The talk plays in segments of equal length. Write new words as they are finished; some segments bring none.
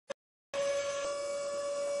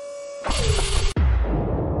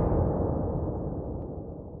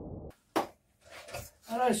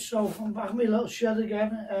Right, so I'm back in my little shed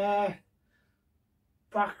again,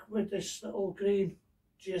 back with this little green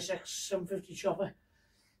GSX750 chopper.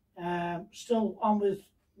 Still on with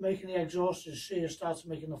making the exhaust. You see I started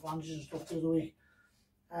making the flanges and stuff the other week.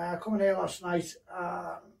 Coming here last night,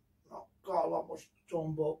 not got a lot much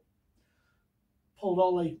done, but pulled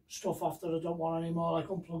all the stuff off that I don't want anymore, like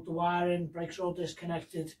unplugged the wiring, brakes are all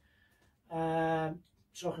disconnected, so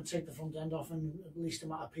I can take the front end off in the least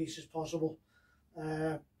amount of pieces possible.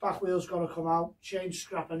 Back wheel's got to come out, change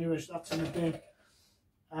scrap anyway, so that's in the bin.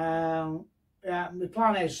 Yeah, my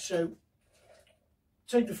plan is to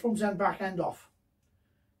take the front end back end off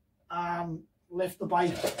and lift the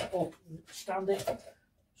bike up and stand it,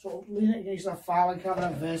 so lean it against that filing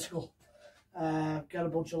cabinet vertical, get a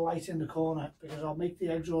bunch of light in the corner, because I'll make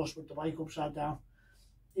the exhaust with the bike upside down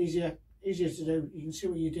easier to do. You can see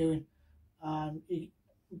what you're doing and you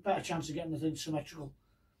better chance of getting the thing symmetrical.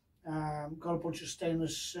 Got a bunch of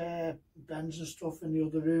stainless bends and stuff in the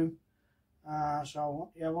other room,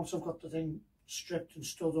 so yeah, once I've got the thing stripped and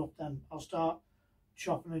stood up, then I'll start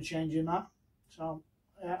chopping and changing that. So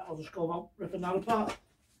yeah, I'll just go about ripping that apart.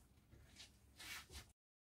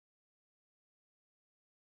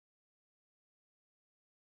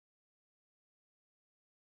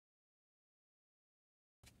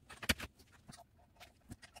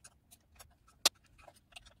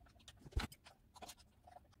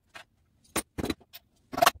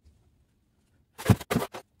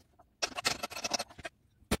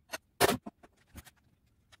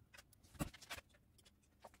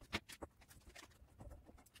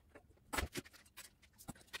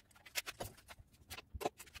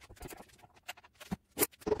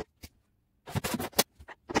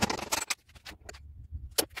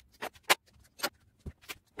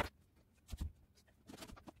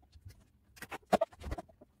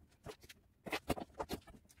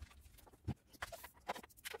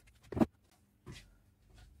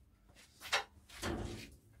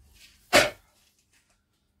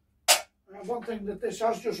 One thing that this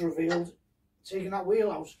has just revealed, taking that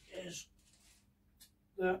wheel out, is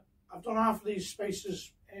that I've done half of these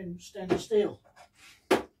spacers in stainless steel.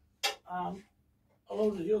 A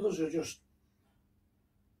load of the others are just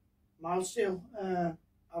mild steel.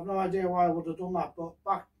 I've no idea why I would have done that, but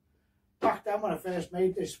back then when I first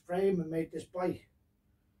made this frame and made this bike,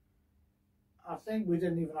 I think we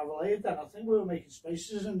didn't even have a lathe then. I think we were making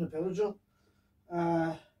spacers in the pillar drill.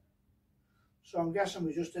 So I'm guessing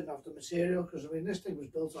we just didn't have the material, because I mean this thing was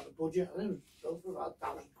built on a budget. I think it was built for about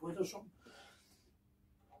 £1,000 or something.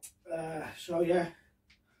 So yeah,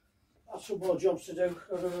 that's some more jobs to do.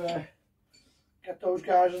 Got to get those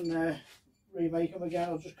guys and remake them again,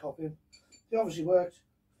 or just copy them. They obviously worked,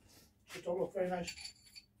 just don't look very nice.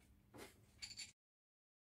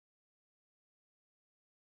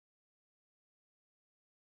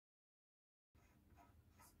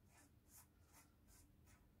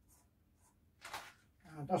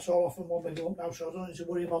 And that's all off in one big lump now, so I don't need to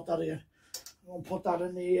worry about that here. I'm going to put that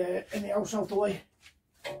in the house out the way.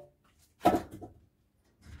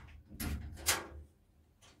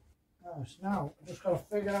 Now I've just got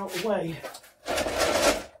to figure out a way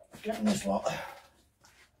of getting this lot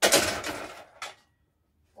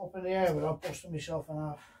up in the air without busting myself in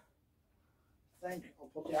half. I think I'll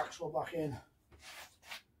put the axle back in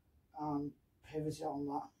and pivot it on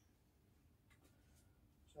that.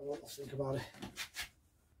 So let's think about it.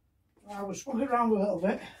 I was swung it around a little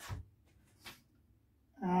bit.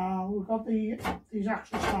 We've got these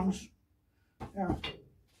axle stands, yeah,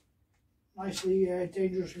 nicely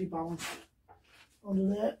dangerously balanced under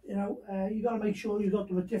there. You know, you got to make sure you got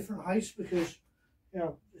them at different heights, because you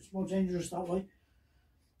know it's more dangerous that way.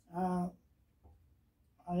 And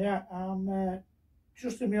yeah, I'm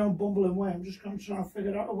just in my own bumbling way. I'm just going to try and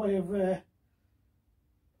figure out a way of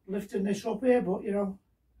lifting this up here, but you know,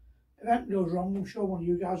 if anything goes wrong, I'm sure one of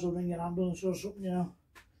you guys will ring an ambulance or something, you know.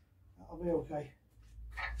 That'll be okay.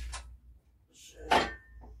 So,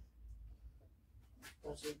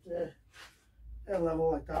 that's it there. They're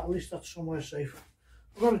level like that, at least that's somewhere safe.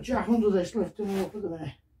 I've got a jack under this lifting it up at the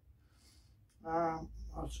minute. I'm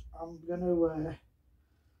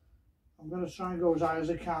gonna try and go as high as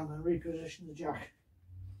I can and reposition the jack.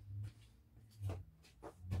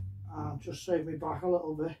 And just save me back a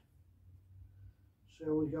little bit. So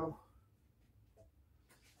here we go.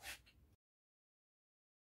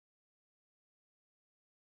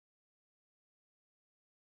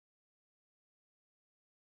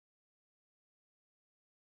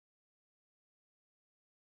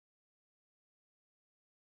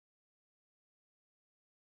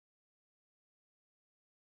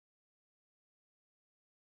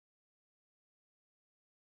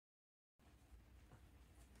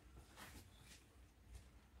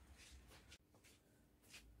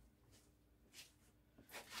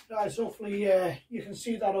 Guys, hopefully you can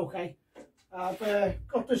see that okay. I've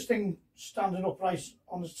got this thing standing upright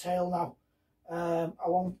on the tail now. I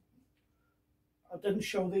didn't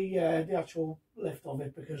show the actual lift of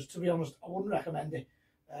it because, to be honest, I wouldn't recommend it.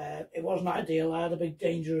 It wasn't ideal. I had a big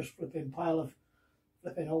dangerous flipping pile of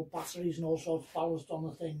flipping old batteries and all sorts balanced on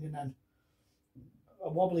the thing, and then a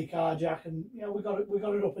wobbly car jack, and we got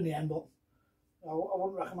it up in the end. But I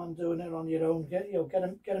wouldn't recommend doing it on your own. Get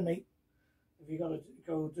a mate if you got to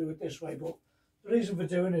go do it this way. But the reason for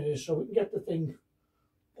doing it is so we can get the thing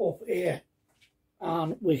up here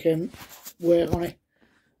and we can work on it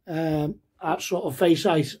at sort of face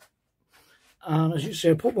height. And as you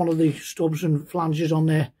say, put one of the stubs and flanges on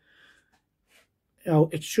there.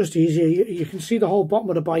 It's just easier. You can see the whole bottom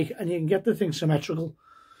of the bike, and you can get the thing symmetrical.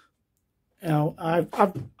 I've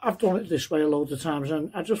done it this way a load of times,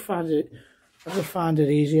 and I just find it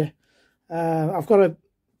easier. I've got a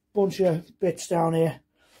bunch of bits down here,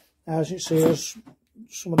 as you see. There's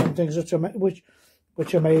some of them things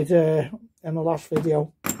which I made in the last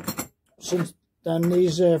video. Since then,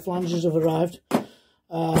 these flanges have arrived, and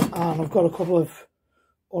I've got a couple of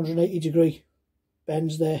 180-degree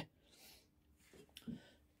bends there.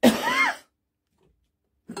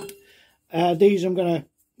 These I'm going to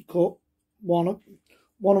cut one of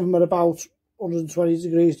them at about 120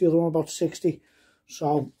 degrees, the other one about 60,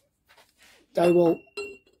 so they will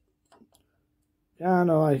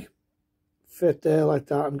kind of like fit there like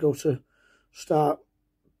that, and go to start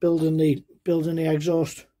building the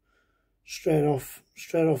exhaust straight off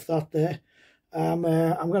that there. I'm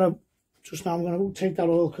gonna take that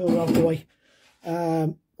oil cooler out of the way.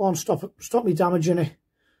 One, stop me damaging it,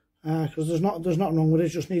 because there's nothing wrong with it. It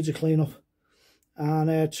just needs a clean up.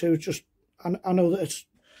 And two, just I know that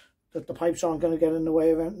the pipes aren't going to get in the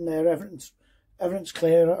way of anything there. Everything's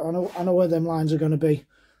clear. I know where them lines are going to be,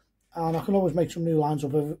 and I can always make some new lines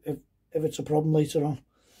up if it's a problem later on.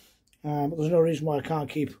 But there's no reason why I can't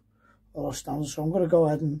keep all the stands. So I'm going to go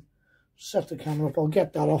ahead and set the camera up. I'll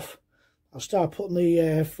get that off. I'll start putting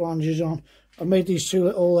the flanges on. I've made these two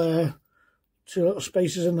little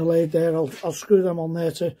spaces in the lathe there. I'll screw them on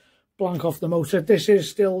there to blank off the motor. This is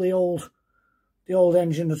still the old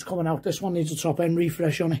engine that's coming out. This one needs a top end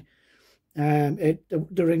refresh on it.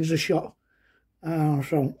 The rings are shot.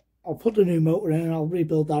 So I'll put the new motor in and I'll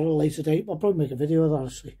rebuild that at a later date. I'll probably make a video of that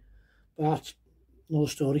actually, but that's another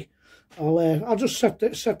story. I'll just set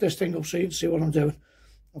this thing up so you can see what I'm doing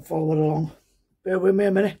and follow it along. Bear with me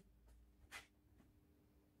a minute.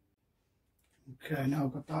 Okay, now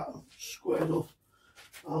I've got that squared up.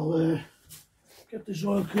 I'll get this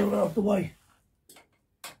oil cooler out of the way.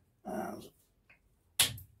 And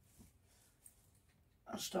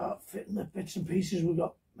I'll start fitting the bits and pieces we've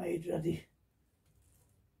got made ready.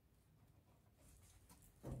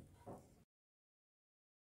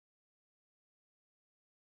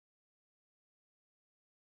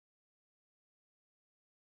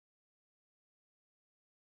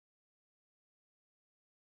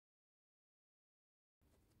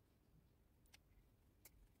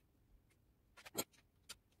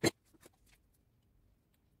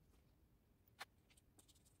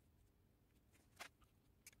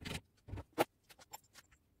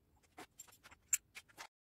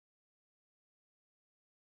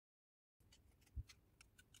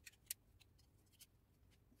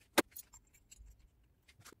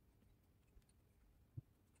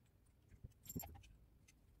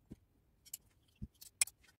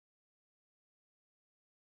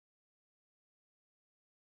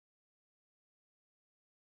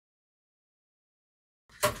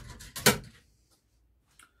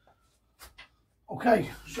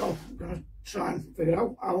 Okay, so I'm going to try and figure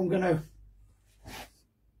out how I'm going to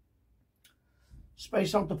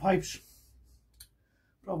space out the pipes.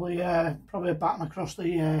 Probably a batten across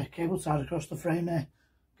the cable tied across the frame there.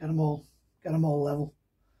 Get them all level.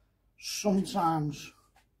 Sometimes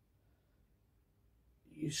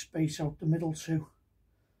you space out the middle two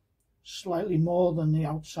slightly more than the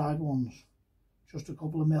outside ones, just a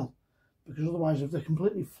couple of mil, because otherwise if they're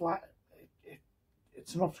completely flat,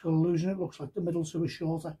 it's an optical illusion. It looks like the middle two is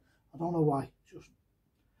shorter. I don't know why. It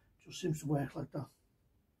just seems to work like that.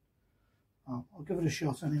 I'll give it a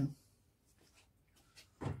shot anyway.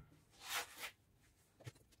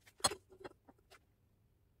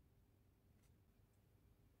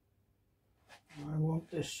 I want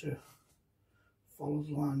this to follow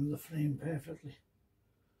the line of the frame perfectly.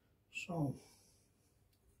 So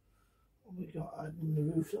what we got in the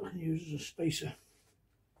roof that I can use as a spacer.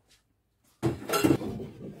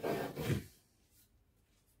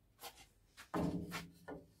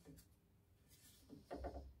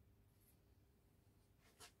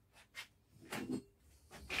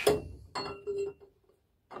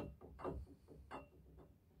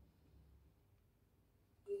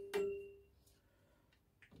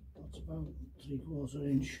 about 3/4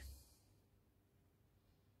 inch.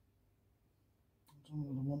 I don't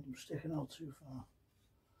really want them sticking out too far.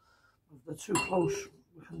 If they're too close,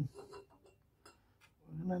 we can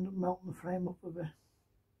end up melting the frame up a bit.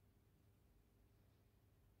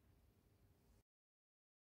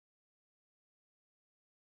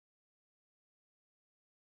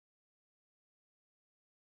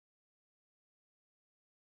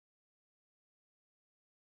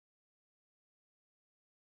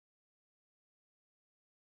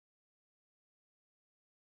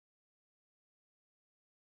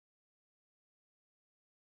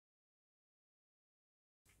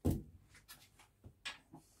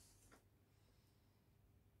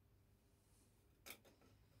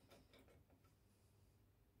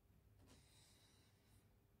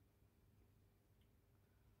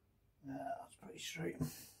 Yeah, that's pretty straight.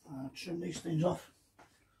 I'll trim these things off.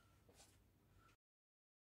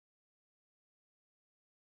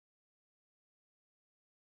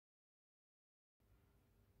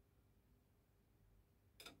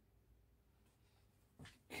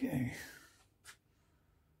 Okay.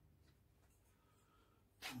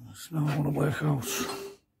 So now I want to work out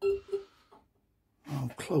how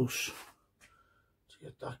close to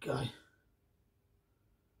get that guy.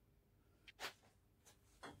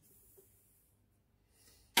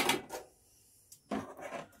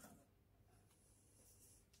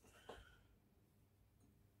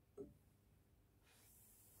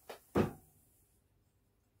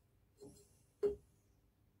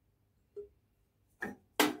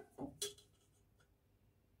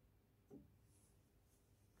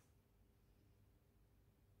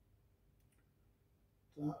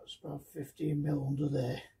 That's about 15 mil under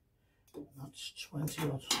there. That's 20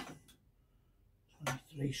 odd,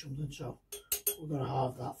 23 something, so we're going to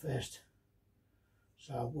halve that first.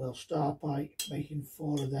 So we'll start by making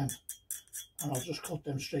 4 of them, and I'll just cut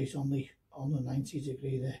them straight on the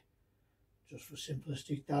 90° there, just for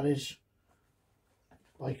simplicity. That is,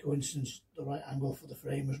 by coincidence, the right angle for the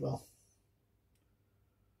frame as well.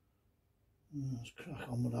 Let's crack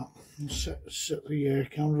on with that. And set the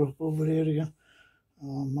camera up over here again.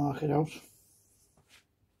 I'll mark it out.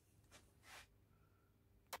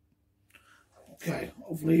 Okay,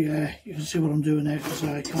 hopefully you can see what I'm doing there, because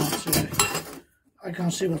I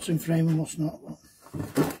can't see what's in frame and what's not.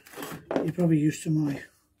 But you're probably used to my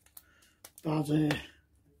bad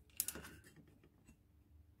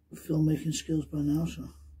filmmaking skills by now, so.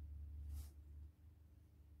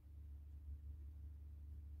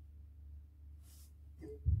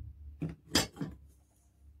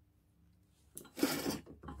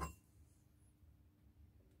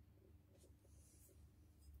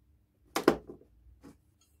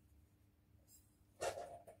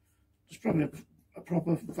 Probably a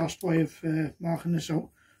proper fast way of marking this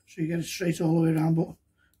out, so you get it straight all the way around, but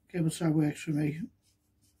cable tie works for me.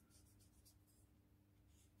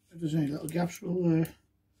 If there's any little gaps, we'll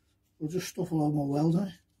just stuff a lot more weld on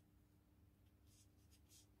it.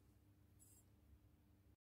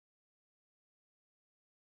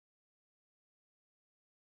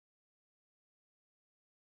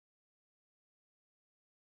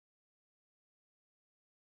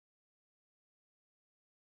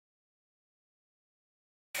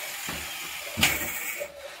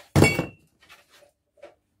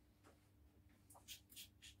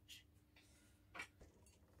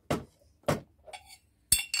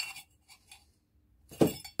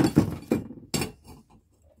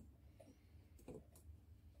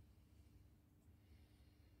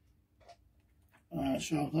 Alright,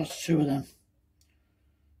 so that's 2 of them.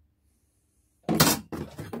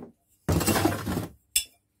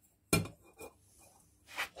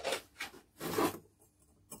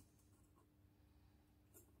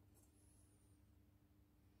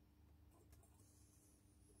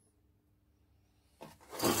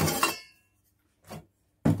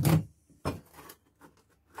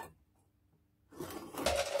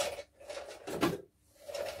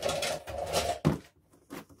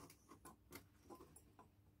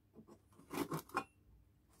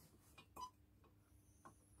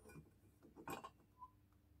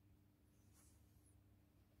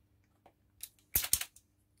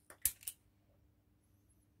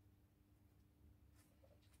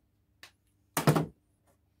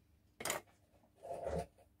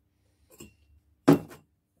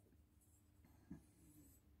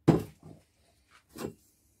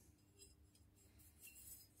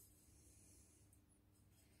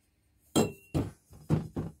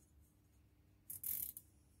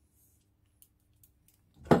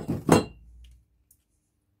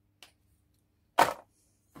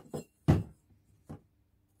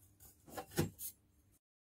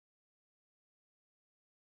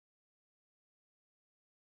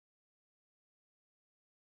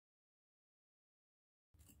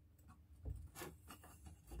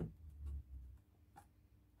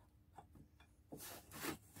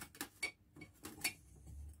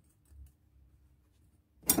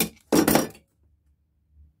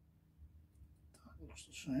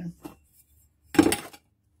 same. Looks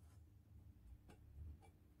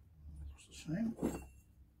the same.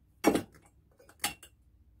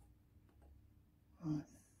 Right.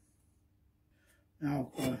 Now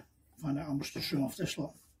I've got to find out how much to trim off this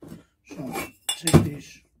lot. So take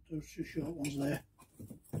these, those two short ones there.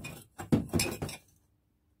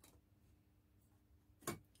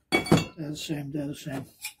 They're the same, they're the same.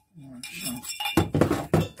 Alright, so.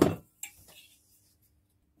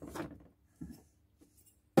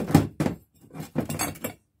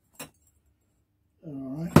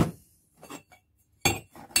 Alright.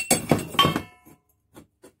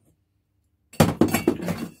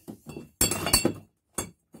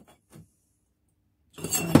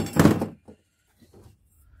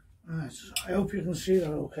 Right, I hope you can see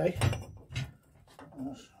that okay.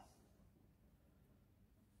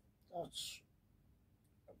 That's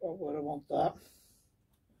about where I want that.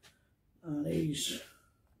 And he's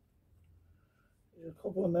a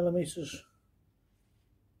couple of millimeters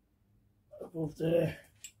above there.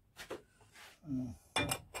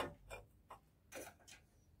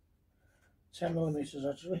 10 millimeters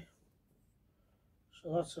actually.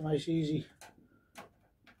 So that's a nice easy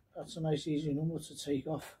number to take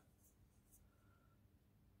off.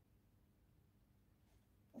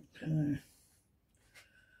 Okay.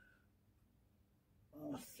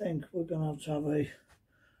 I think we're going to have a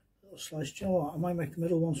little slice. Do you know what? I might make the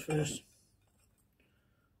middle ones first.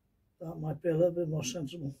 That might be a little bit more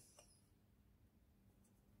sensible.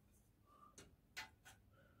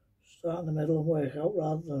 Start in the middle and work out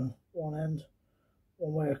rather than one end,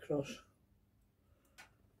 one way across.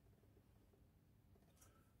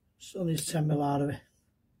 Still needs 10 mil out of it.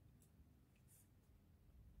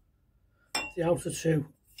 The outer two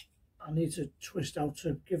I need to twist out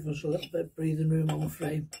to give us a little bit of breathing room on the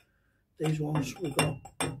frame. These ones we've got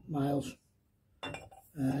miles.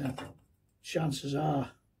 Chances are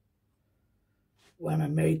when I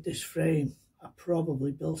made this frame I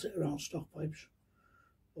probably built it around stock pipes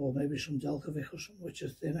or maybe some Delcovic or something which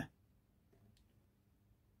is thinner.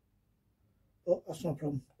 But that's no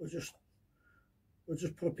problem. We'll just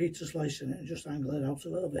put a pizza slice in it and just angle it out a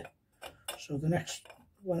little bit. So the next,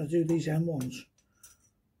 when I do these M1s,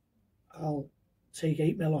 I'll take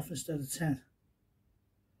 8 mil off instead of 10.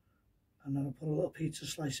 And then I'll put a little pizza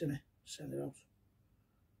slice in it, send it out.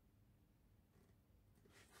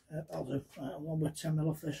 I'll do. Right, I'm going with 10 mil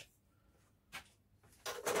off this.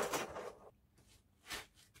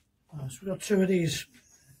 So we've got two of these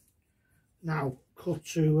now cut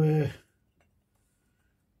to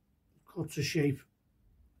shape.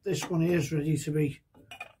 This one here is ready to be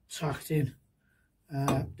tacked in.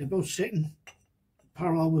 They're both sitting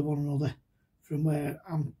parallel with one another from where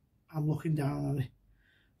I'm looking down on it.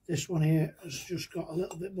 This one here has just got a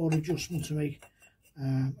little bit more adjustment to make.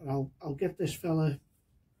 I'll get this fella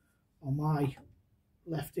on my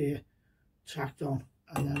left ear tacked on,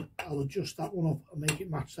 and then I'll adjust that one up and make it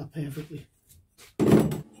match that perfectly.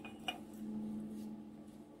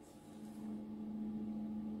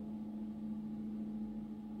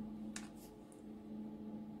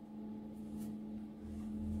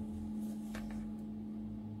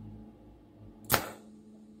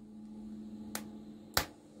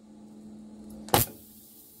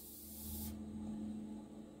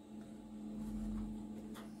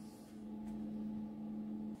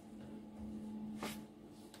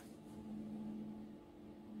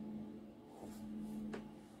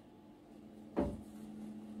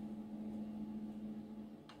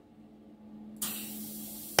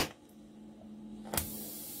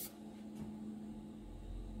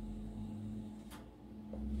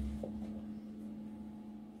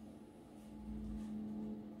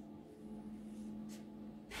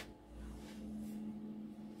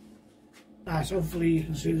 Right, hopefully you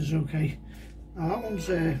can see this okay. Now that one's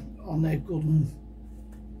on there good and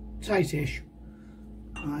tightish.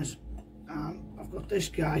 Right, and I've got this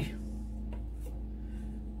guy.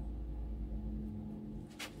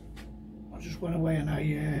 I just went away and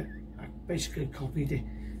I basically copied it.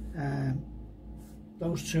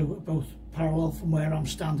 Those two are both parallel from where I'm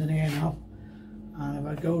standing here now. And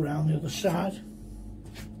if I go around the other side,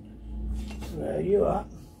 where you are,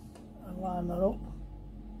 and line that up.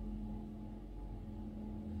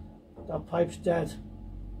 That pipe's dead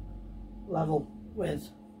level with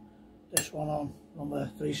this one on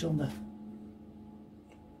the 3-cylinder,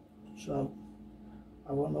 so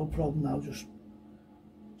I've got no problem now just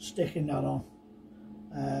sticking that on,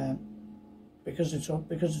 because it's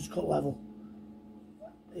cut level.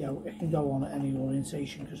 You know, it can go on at any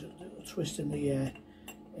orientation because it'll twist in the head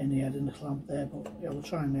in the clamp there. But yeah, we'll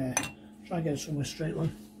try and get it somewhere straight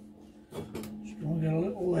line. So you want to get a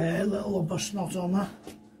little rubber snot on that.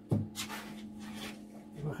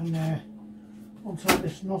 can untie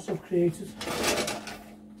this knot I've created.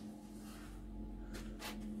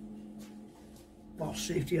 Lot of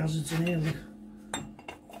safety hazards in here, look.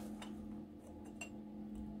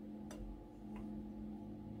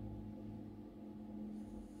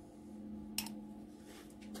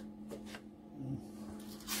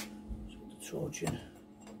 Put the torch in.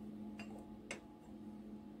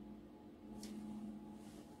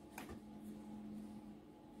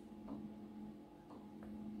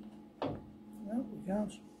 No, we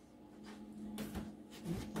can't.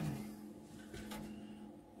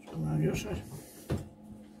 Let's come around your side.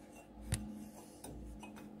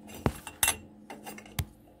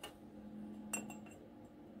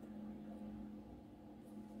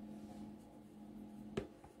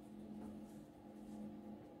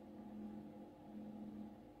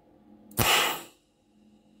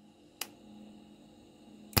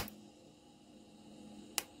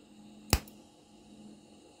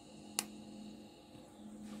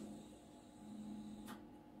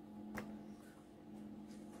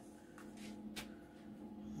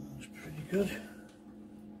 Good. So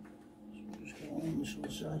we'll just go on this other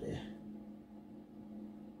side here.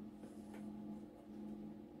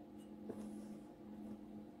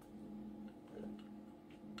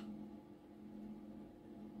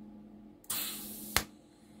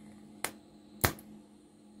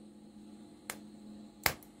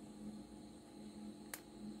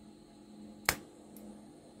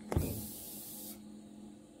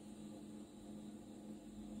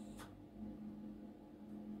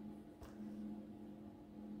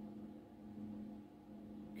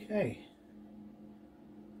 Okay.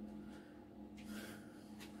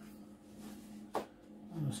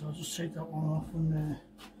 So I'll just take that one off and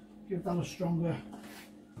give that a stronger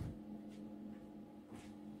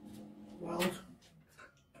weld.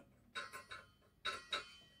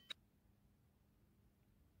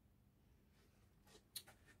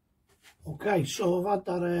 Okay, so I've had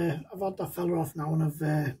that fella off now, and I've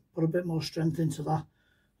put a bit more strength into that.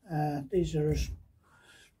 These are as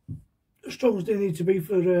strong as they need to be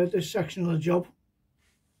for this section of the job.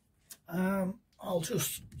 I'll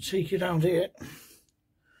just take you down here,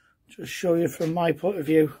 just show you from my point of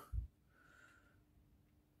view.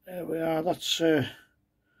 There we are. That's you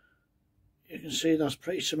can see that's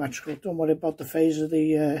pretty symmetrical. Don't worry about the phase of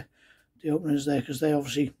the openings there, because they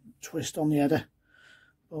obviously twist on the header.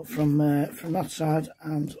 But from that side,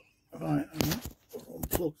 and right, I'll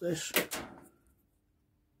unplug this.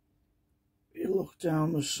 You look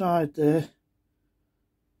down the side there,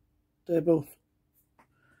 they're both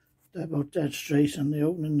dead straight, and the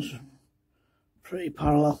openings pretty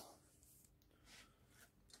parallel.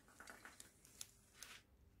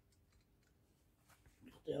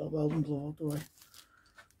 Put the old welding glove out the way.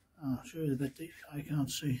 I'll show you the bit that I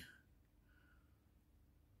can't see.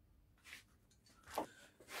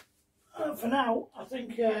 For now, I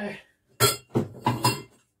think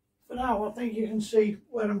you can see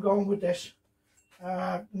where I'm going with this.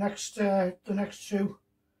 The next two,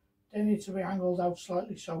 they need to be angled out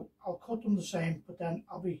slightly, so I'll cut them the same, but then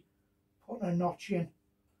I'll be putting a notch in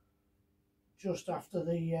just after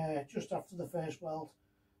the first weld,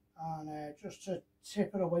 and just to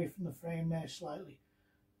tip it away from the frame there slightly,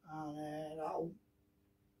 and that'll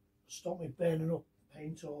stop me burning up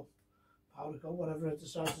paint or powder coat, whatever I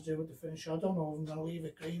decide to do with the finish. I don't know if I'm going to leave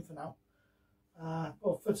it green for now.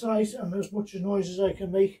 But for tonight, and as much noise as I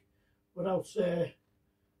can make without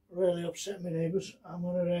really upsetting my neighbours, I'm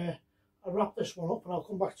going to I'll wrap this one up, and I'll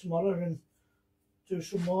come back tomorrow and do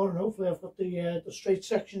some more, and hopefully I've got the straight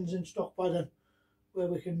sections in stock by then, where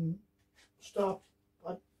we can start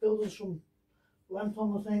building some length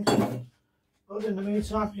on the thing. But in the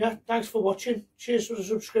meantime, yeah, thanks for watching. Cheers for the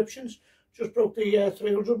subscriptions. Just broke the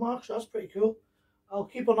 300 mark, so that's pretty cool. I'll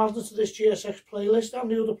keep on adding to this GSX playlist and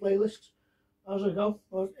the other playlists as I go.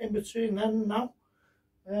 But in between then and now,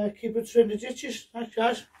 keep it between the ditches. Thanks,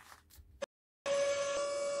 guys.